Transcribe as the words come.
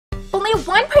only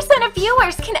 1% of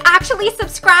viewers can actually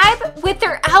subscribe with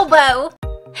their elbow.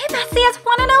 Hey Messias,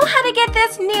 wanna know how to get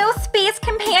this new space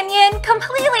companion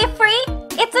completely free?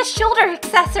 It's a shoulder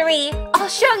accessory. I'll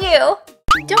show you.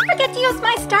 Don't forget to use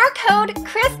my star code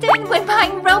KRYSTIN when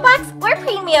buying Robux or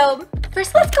Premium.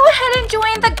 First, let's go ahead and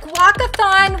join the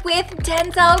Guacathon with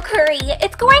Denzel Curry.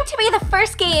 It's going to be the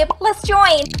first game. Let's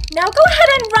join. Now go ahead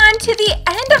and run to the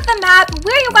end of the map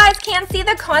where you guys can see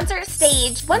the concert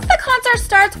stage. Once the concert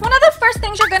starts, one of the first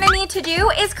things you're going to need to do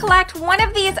is collect one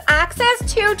of these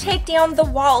axes to take down the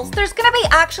walls. There's going to be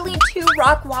actually 2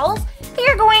 rock walls that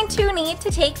you're going to need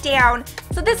to take down.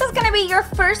 So this is going to be your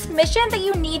first mission that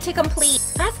you need to complete.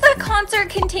 As the concert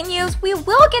continues, we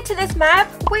will get to this map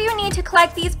where you need to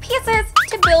collect these pieces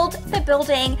to build the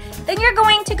building. Then you're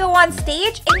going to go on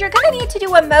stage and you're going to need to do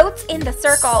emotes in the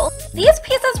circle. These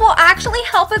pieces will actually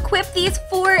help equip these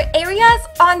 4 areas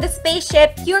on the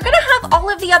spaceship. You're going to have all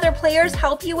of the other players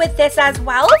help you with this as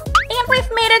well. And we've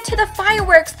made it to the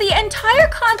fireworks. The entire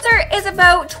concert is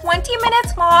about 20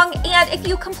 minutes long, and if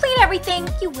you complete everything,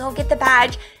 you will get the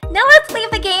badge. Now let's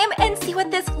leave the game and see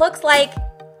what this looks like.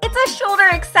 It's a shoulder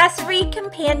accessory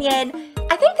companion.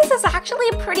 I think this is actually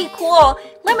pretty cool.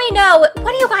 Let me know,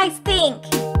 what do you guys think?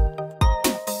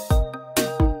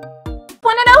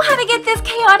 Wanna know how to get this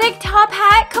chaotic top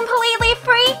hat completely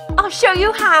free? I'll show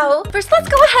you how. First, let's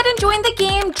go ahead and join the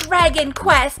game Dragon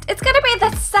Quest. It's gonna be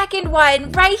the second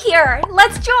one right here.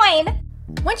 Let's join.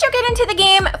 Once you get into the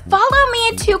game, follow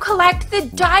me to collect the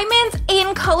diamonds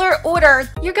in color order.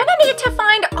 You're gonna need to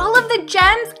find all of the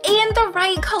gems in the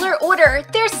right color order.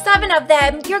 There's 7 of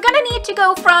them. You're gonna need to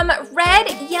go from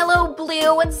red, yellow,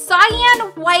 blue,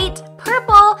 cyan, white,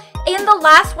 purple, and the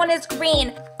last one is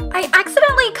green. I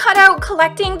accidentally cut out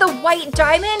collecting the white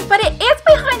diamond, but it is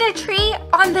behind a tree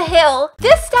on the hill.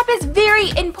 This step is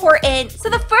very important. So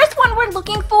the first one we're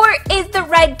looking for is the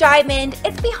red diamond.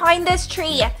 It's behind this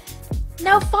tree.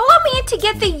 Now follow me to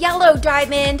get the yellow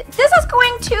diamond. This is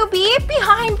going to be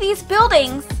behind these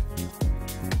buildings.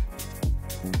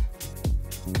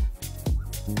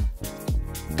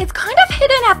 It's kind of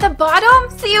hidden at the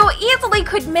bottom, so you easily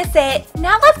could miss it.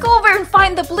 Now let's go over and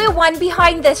find the blue one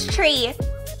behind this tree.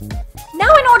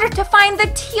 Now in order to find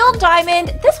the teal diamond,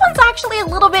 this one's actually a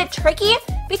little bit tricky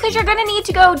because you're gonna need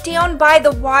to go down by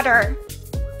the water.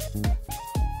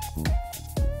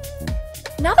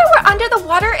 Now that we're under the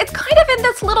water, it's kind of in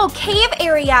this little cave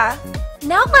area.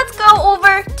 Now let's go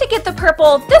over to get the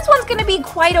purple. This one's gonna be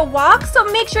quite a walk, so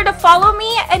make sure to follow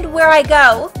me and where I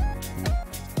go.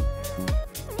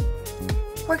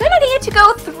 We're gonna need to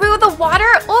go through the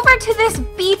water over to this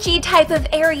beachy type of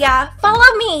area.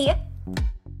 Follow me.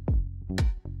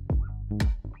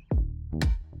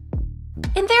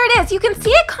 And there it is. You can see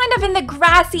it kind of in the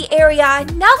grassy area.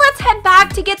 Now let's head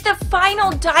back to get the final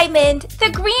diamond, the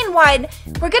green one.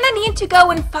 We're gonna need to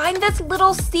go and find this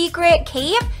little secret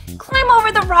cave, climb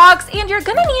over the rocks, and you're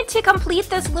gonna need to complete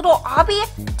this little obby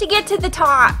to get to the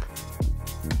top.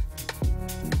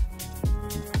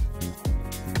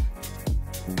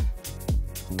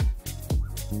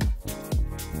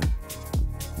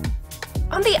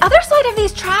 On the other side of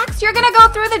these tracks, you're gonna go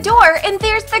through the door, and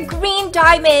there's the green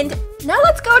diamond. Now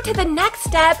let's go to the next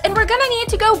step, and we're gonna need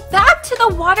to go back to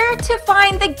the water to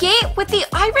find the gate with the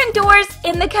iron doors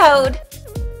in the code.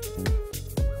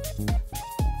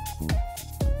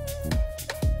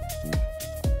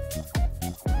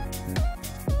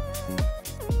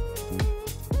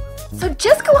 So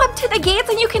just go up to the gates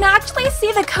and you can actually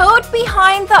see the code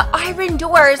behind the iron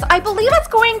doors. I believe it's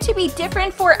going to be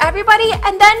different for everybody,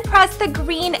 and then press the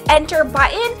green enter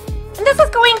button, and this is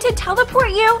going to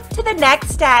teleport you to the next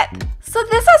step. So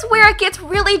this is where it gets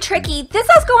really tricky. This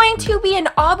is going to be an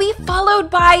obby followed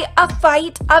by a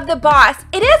fight of the boss.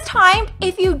 It is timed.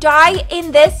 If you die in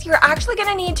this, you're actually going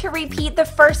to need to repeat the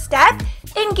first step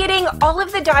in getting all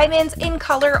of the diamonds in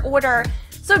color order.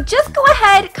 So just go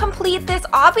ahead, complete this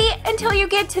obby until you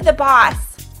get to the boss.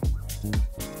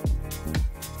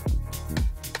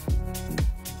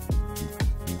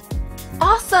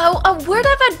 Also, a word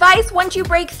of advice once you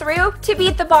break through to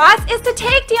beat the boss is to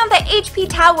take down the HP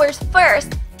towers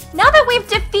first. Now that we've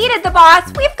defeated the boss,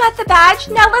 we've got the badge.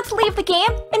 Now let's leave the game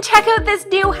and check out this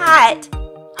new hat.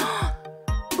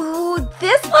 Ooh,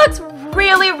 this looks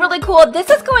really, really cool. This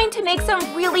is going to make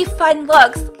some really fun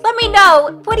looks. Let me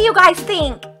know, what do you guys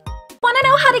think? Want to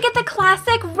know how to get the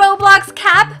classic Roblox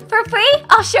cap for free?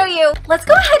 I'll show you. Let's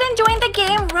go ahead and join the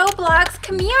game Roblox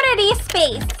Community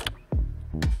Space.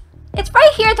 It's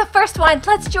right here, the first one.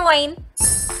 Let's join.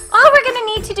 All we're going to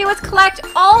need to do is collect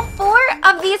all 4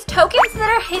 of these tokens that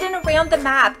are hidden around the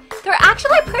map. They're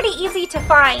actually pretty easy to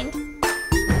find.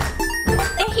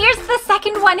 And here's the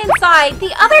second one inside.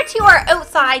 The other two are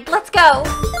outside. Let's go.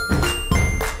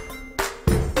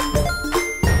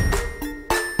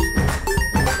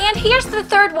 And here's the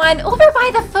third one over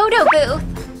by the photo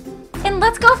booth. And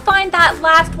let's go find that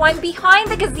last one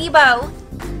behind the gazebo.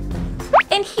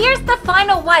 And here's the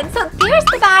final one. So there's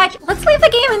the badge. Let's leave the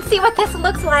game and see what this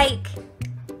looks like.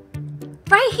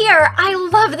 Right here, I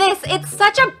love this. It's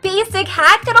such a basic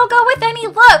hat that'll go with any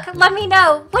look. Let me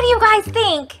know. What do you guys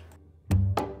think?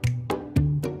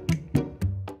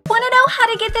 Want to know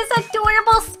how to get this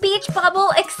adorable speech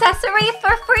bubble accessory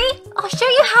for free? I'll show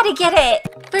you how to get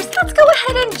it. First, let's go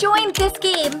ahead and join this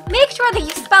game. Make sure that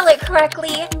you spell it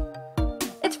correctly.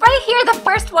 It's right here, the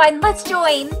first one. Let's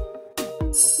join.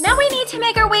 Now we need to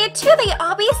make our way to the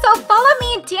obby, so follow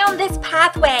me down this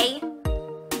pathway.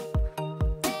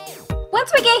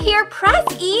 Once we get here, press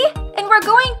E, and we're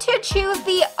going to choose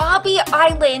the Obby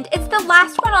Island. It's the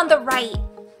last one on the right.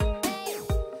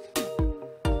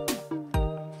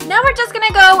 Now we're just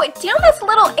gonna go down this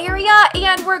little area,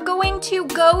 and we're going to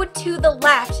go to the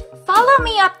left. Follow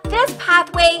me up this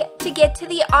pathway to get to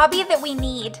the obby that we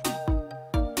need.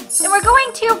 And we're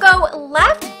going to go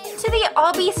left to the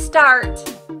obby start.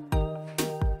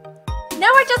 Now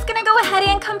we're just gonna go ahead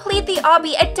and complete the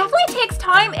obby. It definitely takes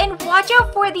time, and watch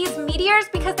out for these meteors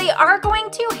because they are going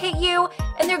to hit you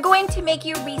and they're going to make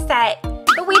you reset.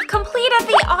 But we've completed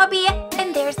the obby,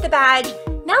 and there's the badge.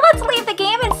 Now let's leave the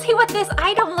game and see what this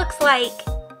item looks like.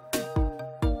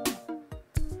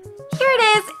 Here it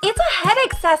is. It's a head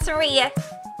accessory. And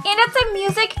it's a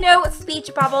music note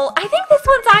speech bubble. I think this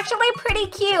one's actually pretty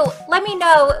cute. Let me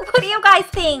know. What do you guys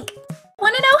think?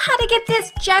 Want to know how to get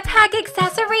this jetpack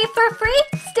accessory for free?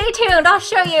 Stay tuned, I'll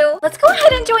show you. Let's go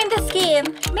ahead and join this game.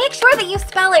 Make sure that you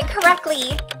spell it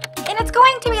correctly. And it's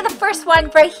going to be the first one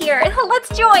right here.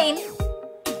 Let's join.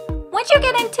 Once you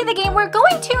get into the game, we're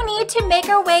going to need to make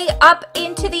our way up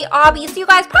into the obby. So you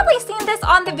guys probably seen this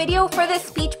on the video for this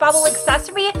speech bubble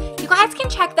accessory. You guys can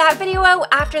check that video out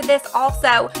after this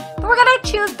also. But we're gonna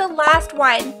choose the last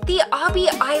one, the Obby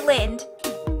Island.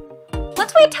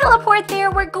 Once we teleport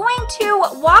there, we're going to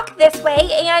walk this way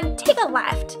and take a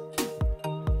left.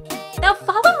 Now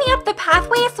follow me up the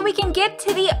pathway so we can get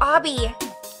to the obby.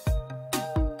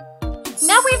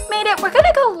 Now we've made it, we're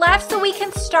gonna go left so we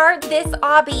can start this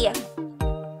obby.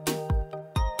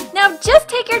 Now just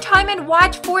take your time and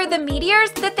watch for the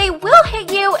meteors that they will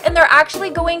hit you, and they're actually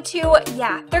going to,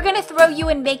 they're gonna throw you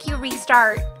and make you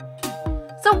restart.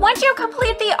 So once you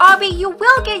complete the obby, you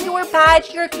will get your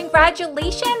badge, your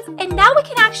congratulations, and now we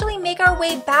can actually make our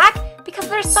way back because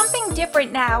there's something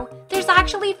different now. There's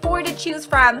actually 4 to choose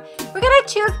from. We're gonna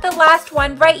choose the last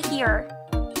one right here.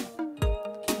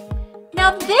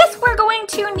 Now this, we're going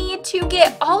to need to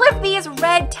get all of these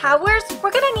red towers. We're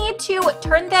gonna need to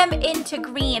turn them into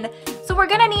green. So we're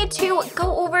gonna need to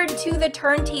go over to the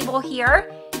turntable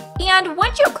here. And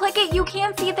once you click it, you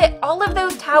can see that all of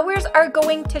those towers are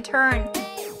going to turn.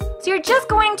 So you're just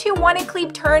going to want to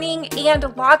keep turning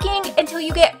and locking until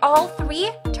you get all 3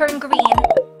 turn green.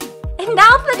 And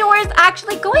now the door is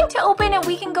actually going to open and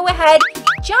we can go ahead,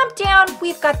 jump down,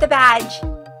 we've got the badge.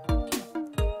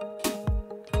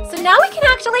 So now we can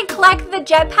actually collect the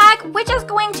jetpack, which is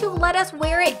going to let us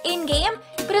wear it in-game,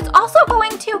 but it's also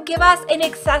going to give us an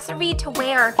accessory to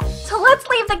wear. So let's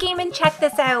leave the game and check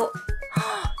this out.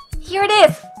 Here it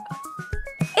is.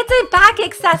 It's a back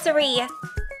accessory.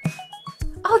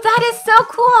 Oh, that is so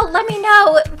cool. Let me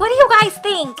know. What do you guys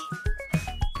think?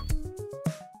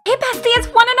 Hey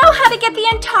besties, want to know how to get the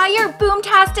entire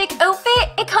Boomtastic outfit?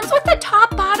 It comes with the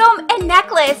top, bottom, and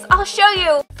necklace. I'll show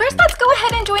you. First, let's go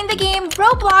ahead and join the game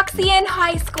Robloxian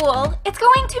High School. It's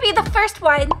going to be the first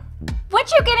one.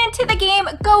 Once you get into the game,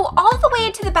 go all the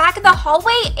way to the back of the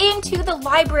hallway into the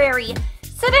library.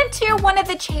 Sit into one of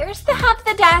the chairs that have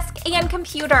the desk and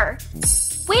computer.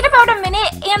 Wait about a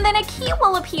minute and then a key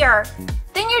will appear.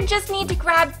 Then you just need to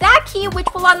grab that key, which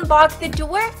will unlock the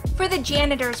door for the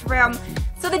janitor's room.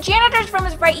 So the janitor's room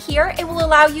is right here. It will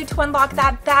allow you to unlock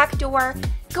that back door.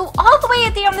 Go all the way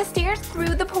down the stairs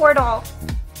through the portal.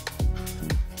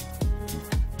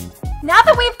 Now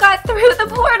that we've got through the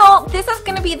portal, this is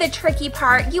going to be the tricky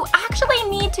part. You actually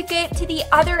need to get to the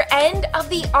other end of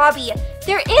the obby.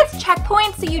 There is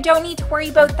checkpoints, so you don't need to worry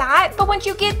about that. But once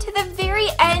you get to the very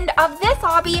end of this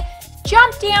obby,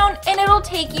 jump down and it'll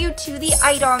take you to the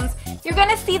items. You're going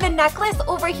to see the necklace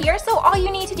over here, so all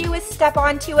you need to do is step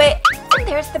onto it. And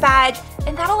there's the badge.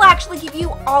 And that'll actually give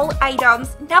you all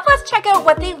items. Now let's check out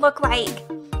what they look like.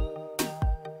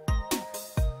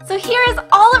 So here is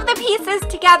all of the pieces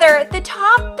together, the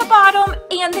top, the bottom,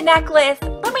 and the necklace.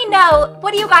 Let me know,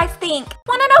 what do you guys think?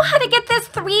 Want to know how to get this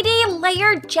 3D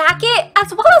layered jacket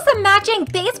as well as a matching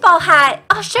baseball hat?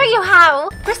 I'll show you how.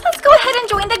 First, let's go ahead and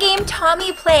join the game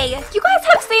Tommy Play. You guys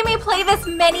have seen me play this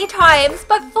many times,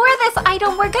 but for this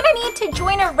item, we're gonna need to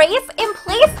join a race and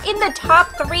place in the top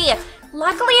 3.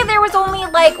 Luckily, there was only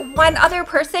like one other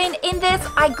person in this.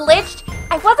 I glitched.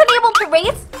 I wasn't able to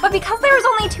race, but because there was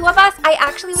only 2 of us, I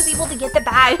actually was able to get the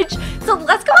badge. So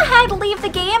let's go ahead, leave the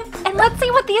game, and let's see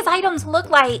what these items look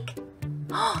like.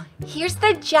 Oh, here's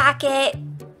the jacket.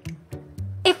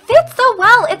 It fits so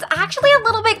well. It's actually a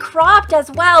little bit cropped as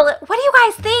well. What do you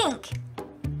guys think?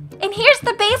 And here's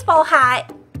the baseball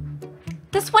hat.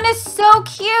 This one is so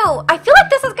cute. I feel like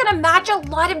this is gonna match a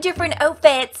lot of different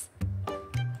outfits.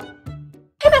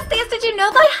 Hey besties, did you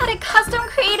know that I had a custom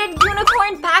created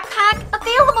unicorn backpack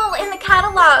available in the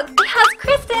catalog? It has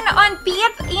Krystin on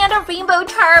beads and a rainbow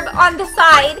charm on the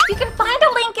side. You can find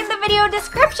a link in the video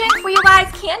description where you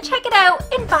guys can check it out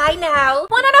and buy now.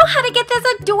 Want to know how to get this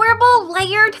adorable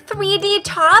layered 3D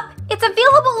top? It's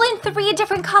available in 3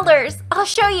 different colors. I'll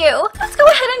show you. Let's go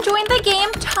ahead and join the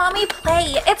game Tommy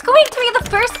Play. It's going to be the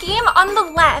first game on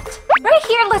the left. Right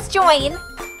here, let's join.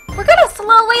 We're gonna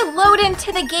slowly load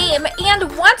into the game,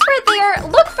 and once we're there,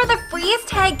 look for the freeze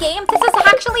tag game. This is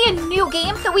actually a new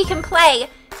game that we can play.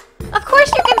 Of course,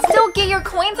 you can still get your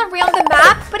coins around the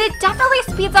map, but it definitely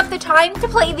speeds up the time to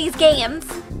play these games.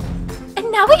 And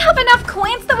now we have enough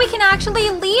coins that we can actually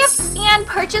leave and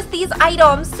purchase these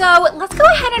items. So let's go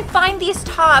ahead and find these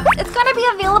tops. It's gonna be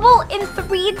available in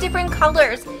 3 different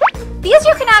colors. These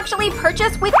you can actually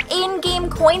purchase with in-game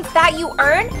coins that you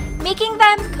earn, making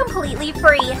them completely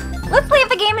free. Let's leave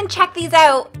the game and check these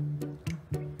out.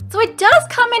 So it does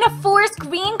come in a forest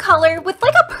green color with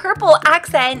like a purple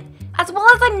accent, as well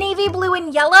as a navy blue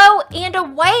and yellow, and a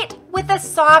white with a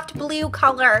soft blue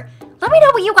color. Let me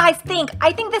know what you guys think.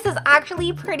 I think this is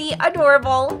actually pretty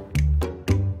adorable.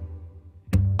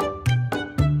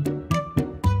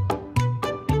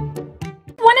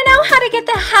 Want to know how to get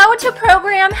the How to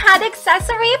Program Hat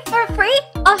accessory for free?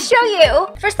 I'll show you.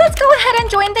 First, let's go ahead and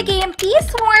join the game Bee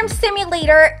Swarm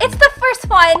Simulator. It's the first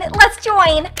one. Let's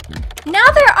join. Now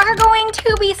there are going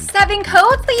to be 7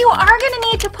 codes that you are going to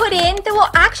need to put in that will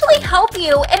actually help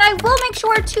you, and I will make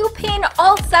sure to pin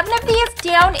all 7 of these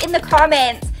down in the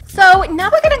comments. So now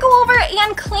we're going to go over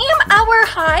and claim our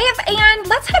hive, and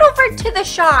let's head over to the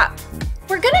shop.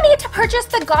 We're going to need to purchase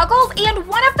the goggles, and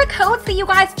one of the codes that you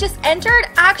guys just entered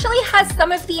actually has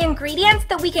some of the ingredients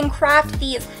that we can craft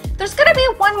these. There's going to be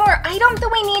one more item that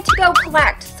we need to go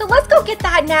collect, so let's go get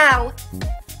that now.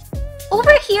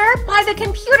 Over here by the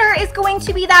computer is going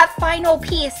to be that final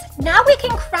piece. Now we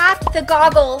can craft the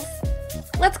goggles.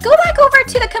 Let's go back over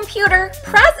to the computer,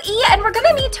 press E, and we're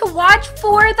going to need to watch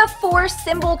for the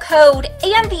 4-symbol code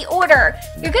and the order.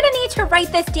 You're going to need to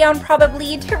write this down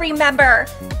probably to remember.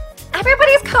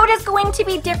 Everybody's code is going to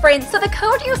be different, so the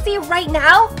code you see right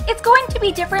now, it's going to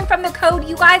be different from the code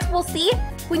you guys will see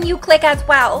when you click as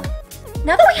well.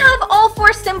 Now that we have all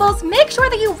 4 symbols, make sure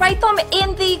that you write them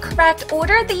in the correct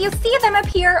order that you see them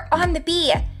appear on the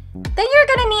bee. Then you're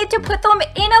going to need to put them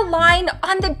in a line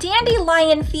on the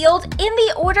dandelion field in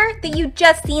the order that you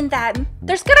just seen them.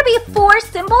 There's going to be 4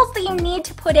 symbols that you need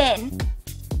to put in.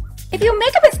 If you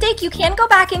make a mistake, you can go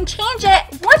back and change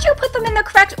it. Once you put them in the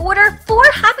correct order, 4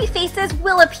 happy faces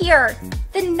will appear.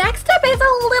 The next step is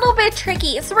a little bit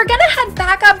tricky, so we're gonna head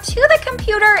back up to the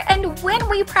computer, and when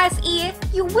we press E,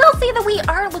 you will see that we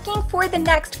are looking for the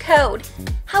next code.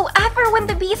 However, when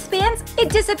the bee spins, it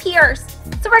disappears.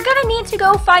 So we're gonna need to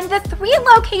go find the 3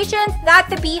 locations that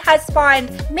the bee has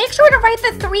spawned. Make sure to write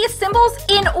the 3 symbols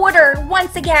in order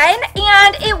once again,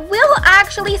 and it will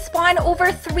actually spawn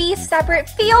over 3 separate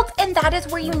fields, and that is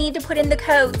where you need to put in the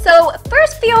code. So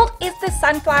first field is the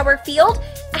sunflower field.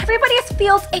 Everybody's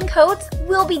fields and codes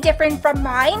will be different from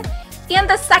mine. And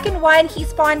the second one he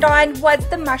spawned on was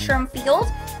the mushroom field.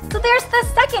 So there's the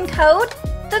second code.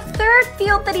 The third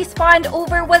field that he spawned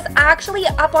over was actually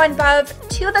up on above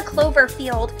to the clover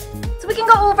field. So we can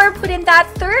go over, put in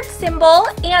that 3rd symbol,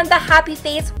 and the happy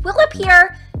face will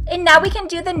appear. And now we can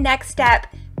do the next step.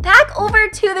 Back over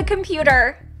to the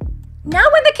computer. Now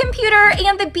when the computer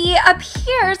and the bee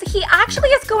appears, he actually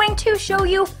is going to show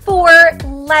you 4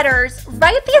 letters.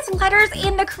 Write these letters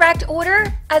in the correct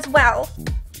order as well.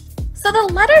 So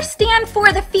the letters stand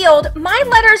for the field. My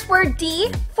letters were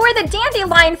D. For the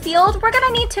dandelion field, we're going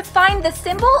to need to find the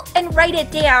symbol and write it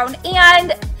down.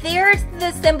 And there's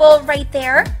the symbol right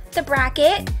there, the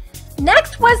bracket.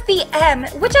 Next was the M,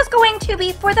 which is going to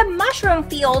be for the mushroom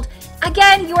field.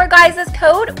 Again, your guys'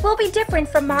 code will be different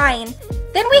from mine.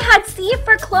 Then we had C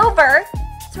for clover.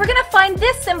 So we're gonna find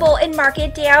this symbol and mark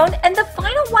it down. And the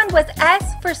final one was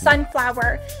S for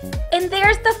sunflower. And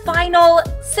there's the final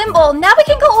symbol. Now we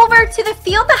can go over to the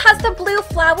field that has the blue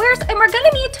flowers, and we're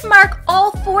gonna need to mark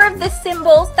all 4 of the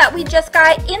symbols that we just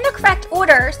got in the correct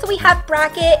order. So we have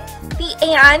bracket, the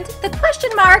and, the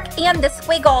question mark, and the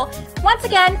squiggle. Once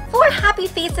again, 4 happy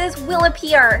faces will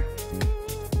appear.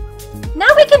 Now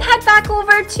we can head back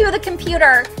over to the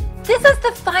computer. This is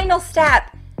the final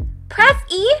step. Press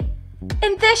E,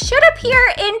 and this should appear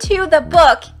into the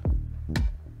book.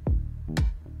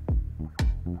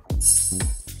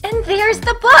 And there's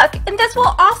the book, and this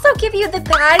will also give you the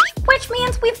badge, which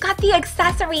means we've got the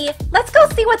accessory. Let's go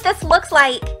see what this looks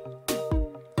like.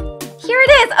 Here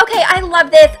it is. Okay, I love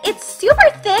this. It's super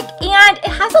thick and it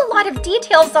has a lot of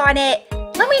details on it.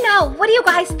 Let me know, what do you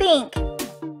guys think?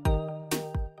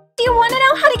 Do you want to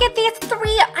know how to get these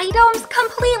 3 items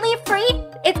completely free?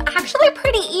 It's actually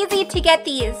pretty easy to get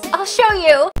these. I'll show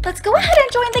you. Let's go ahead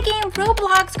and join the game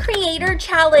Roblox Creator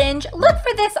Challenge. Look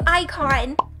for this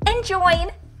icon and join.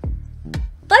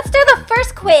 Let's do the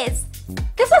first quiz.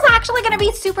 This is actually going to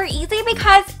be super easy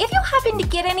because if you happen to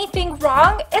get anything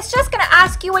wrong, it's just going to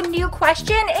ask you a new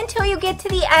question until you get to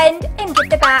the end and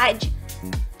get the badge.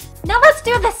 Now let's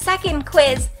do the second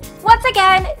quiz. Once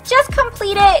again, just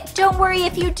complete it. Don't worry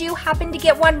if you do happen to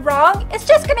get one wrong. It's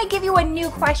just going to give you a new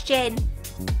question.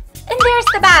 And there's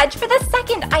the badge for the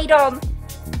second item.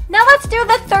 Now let's do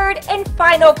the third and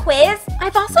final quiz.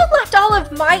 I've also left all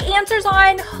of my answers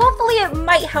on. Hopefully it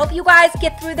might help you guys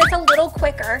get through this a little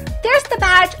quicker. There's the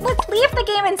badge. Let's leave the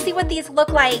game and see what these look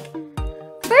like.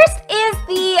 First is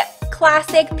the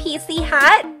classic PC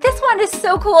hat. This one is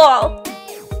so cool.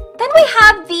 Then we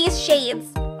have these shades.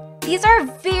 These are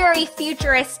very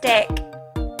futuristic.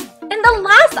 And the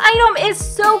last item is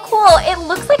so cool. It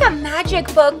looks like a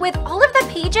magic book with all of the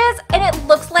pages and it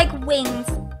looks like wings.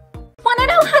 Want to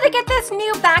know how to get this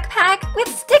new backpack with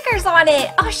stickers on it?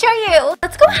 I'll show you.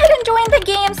 Let's go ahead and join the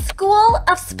game School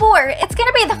of Sport. It's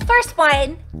going to be the first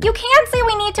one. You can see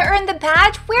we need to earn the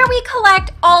badge where we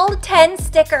collect all 10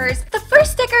 stickers. The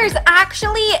first sticker is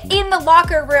actually in the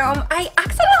locker room. I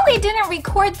accidentally didn't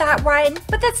record that one,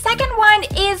 but the second one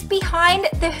is behind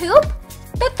the hoop.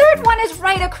 The third one is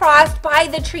right across by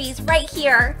the trees right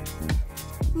here.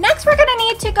 Next, we're going to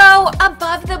need to go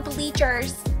above the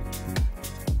bleachers.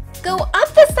 Go up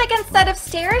the second set of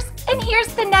stairs, and here's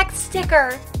the next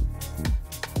sticker.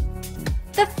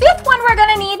 The fifth one, we're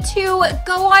gonna need to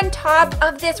go on top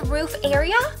of this roof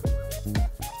area.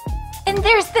 And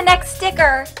there's the next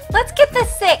sticker. Let's get the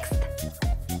sixth.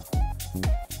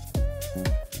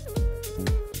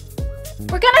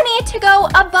 We're gonna need to go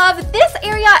above this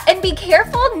area and be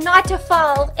careful not to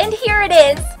fall. And here it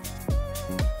is.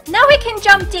 Now we can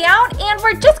jump down, and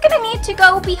we're just gonna need to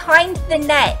go behind the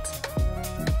net.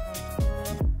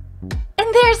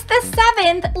 And there's the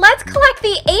seventh. Let's collect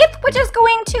the eighth, which is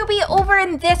going to be over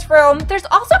in this room. There's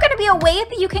also going to be a way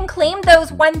that you can claim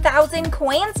those 1,000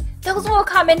 coins. Those will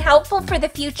come in helpful for the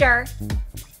future.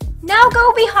 Now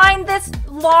go behind this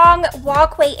long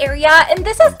walkway area, and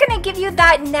this is going to give you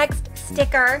that next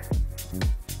sticker.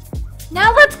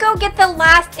 Now let's go get the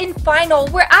last and final.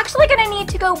 We're actually going to need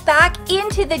to go back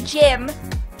into the gym.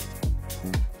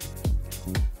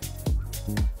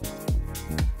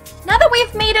 Now that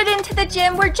we've made it into the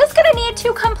gym, we're just going to need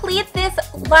to complete this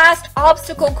last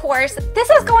obstacle course. This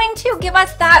is going to give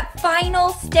us that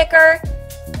final sticker.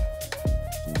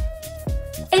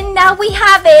 And now we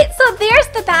have it. So there's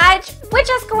the badge, which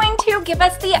is going to give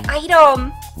us the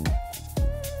item.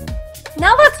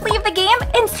 Now let's leave the game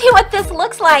and see what this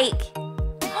looks like.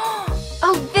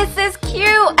 Oh, this is cute.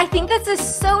 I think this is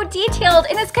so detailed,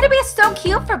 and it's going to be so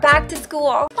cute for back to school.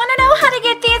 Want to know how to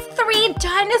get these 3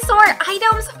 dinosaur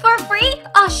items for free?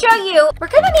 I'll show you. We're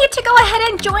going to need to go ahead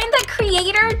and join the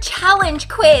Creator Challenge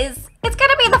quiz. It's going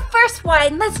to be the first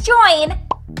one. Let's join.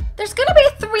 There's going to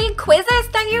be 3 quizzes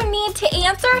that you need to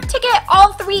answer to get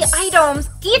all 3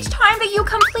 items. Each time that you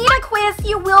complete a quiz,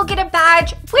 you will get a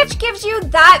badge, which gives you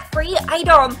that free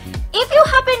item. If you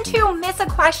happen to miss a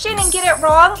question and get it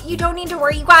wrong, you don't need to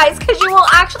worry, you guys, because you will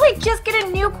actually just get a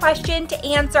new question to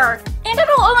answer. And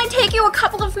it'll only take you a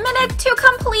couple of minutes to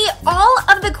complete all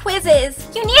of the quizzes.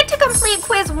 You need to complete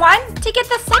quiz 1 to get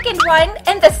the second one,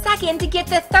 and the second to get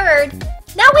the third.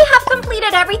 Now we have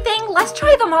completed everything, let's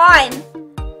try them on.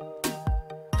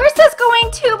 First is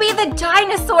going to be the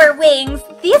dinosaur wings.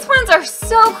 These ones are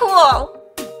so cool.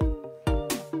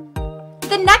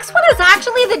 The next one is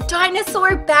actually the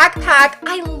dinosaur backpack.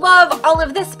 I love all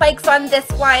of the spikes on this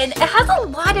one. It has a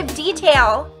lot of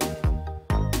detail.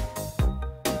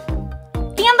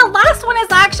 And the last one is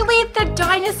actually the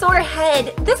dinosaur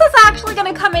head. This is actually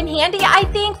going to come in handy, I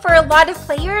think, for a lot of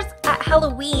players at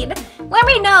Halloween. Let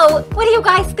me know, what do you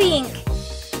guys think?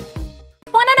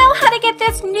 Want to know how to get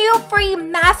this new free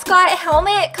mascot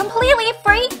helmet completely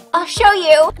free? I'll show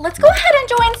you. Let's go ahead and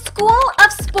join School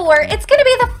of Sport. It's going to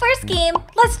be the first game.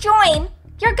 Let's join.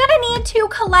 You're gonna need to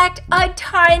collect a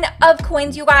ton of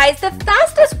coins, you guys. The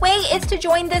fastest way is to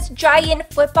join this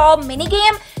giant football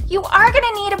minigame. You are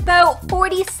gonna need about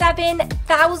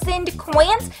 47,000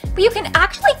 coins, but you can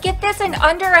actually get this in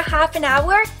under a half an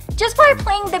hour just by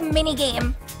playing the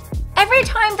minigame. Every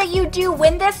time that you do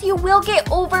win this, you will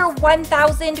get over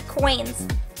 1,000 coins.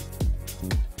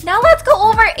 Now let's go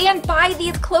over and buy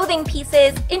these clothing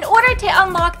pieces. In order to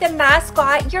unlock the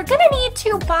mascot, you're gonna need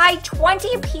to buy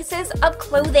 20 pieces of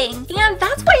clothing. And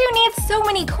that's why you need so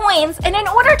many coins. And in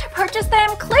order to purchase them,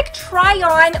 click try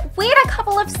on, wait a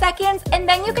couple of seconds, and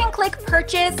then you can click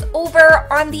purchase over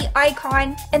on the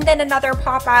icon and then another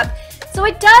pop-up. So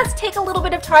it does take a little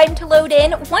bit of time to load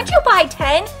in. Once you buy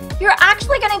 10, you're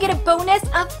actually gonna get a bonus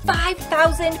of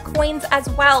 5,000 coins as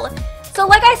well. So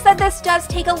like I said, this does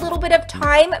take a little bit of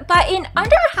time, but in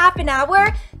under half an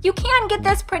hour, you can get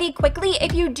this pretty quickly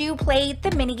if you do play the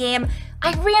minigame.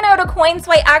 I ran out of coins,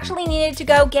 so I actually needed to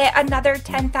go get another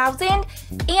 10,000, and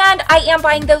I am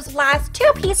buying those last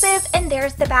 2 pieces, and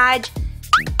there's the badge.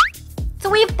 So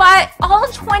we've bought all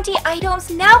 20 items.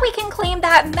 Now we can claim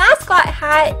that mascot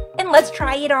hat, and let's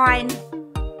try it on.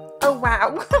 Oh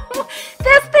wow,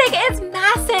 this thing is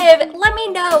massive. Let me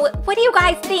know, what do you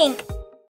guys think?